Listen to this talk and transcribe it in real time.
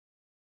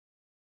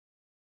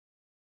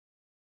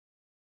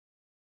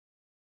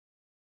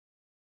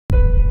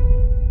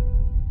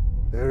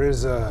There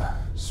is a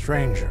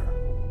stranger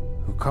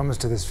who comes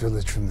to this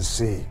village from the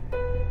sea.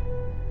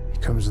 He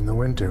comes in the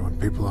winter when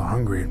people are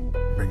hungry and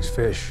brings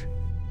fish.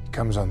 He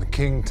comes on the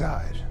king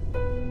tide.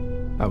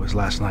 That was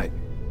last night.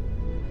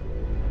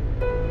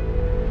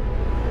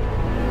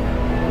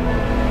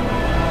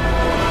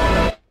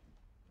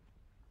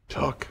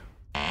 Chuck.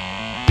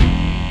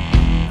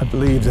 I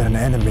believe that an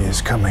enemy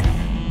is coming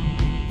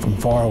from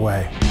far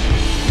away.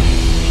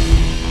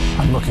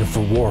 I'm looking for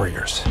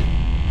warriors.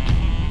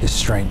 This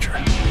stranger.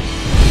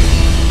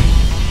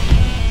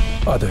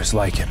 Others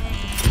like him.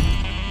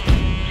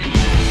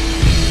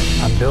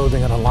 I'm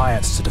building an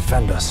alliance to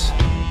defend us.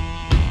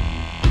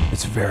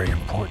 It's very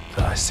important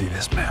that I see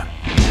this man.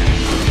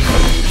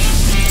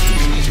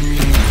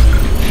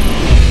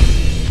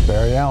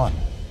 Barry Allen.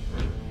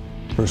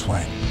 Bruce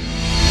Wayne.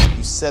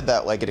 You said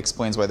that like it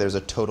explains why there's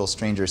a total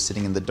stranger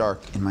sitting in the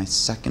dark in my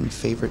second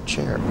favorite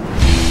chair.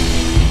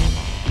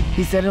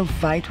 He said he'll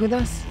fight with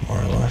us?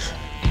 More or less.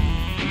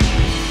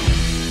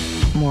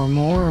 More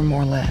or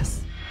more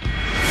less?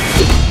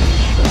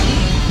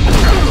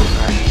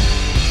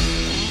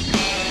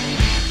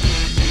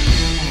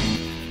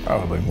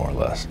 Probably more or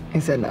less. He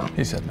said no.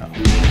 He said no.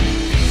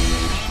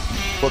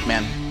 Look,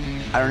 man,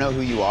 I don't know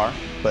who you are,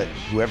 but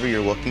whoever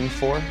you're looking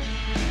for,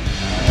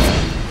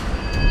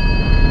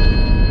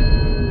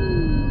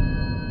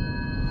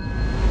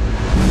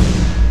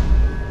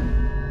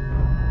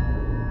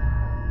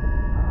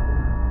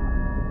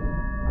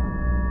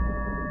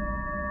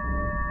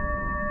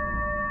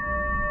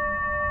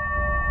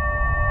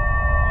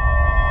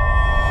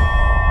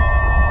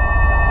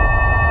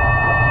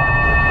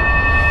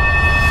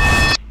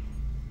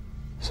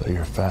 So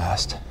you're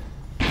fast.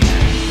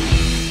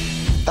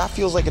 that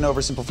feels like an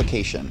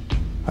oversimplification.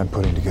 I'm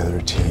putting together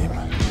a team.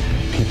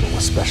 People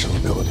with special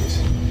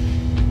abilities.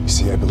 You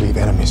see, I believe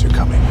enemies are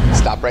coming.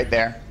 Stop right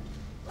there.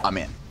 I'm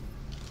in.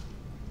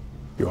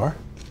 You are?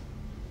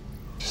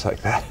 Just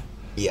like that?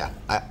 Yeah,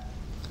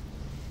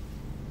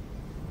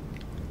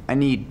 I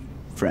need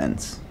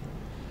friends.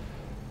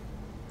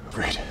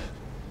 Agreed.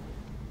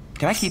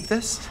 Can I keep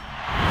this?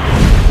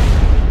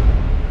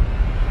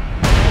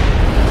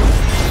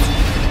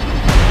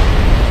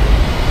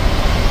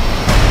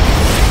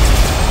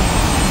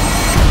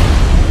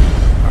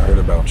 I heard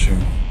about you.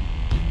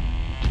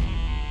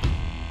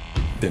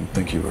 Didn't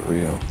think you were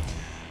real.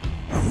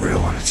 I'm real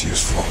when it's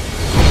useful.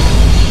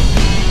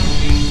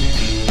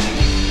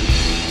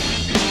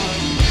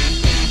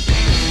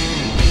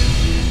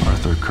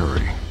 Arthur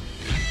Curry.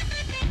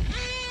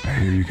 I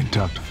hear you can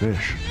talk to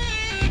fish.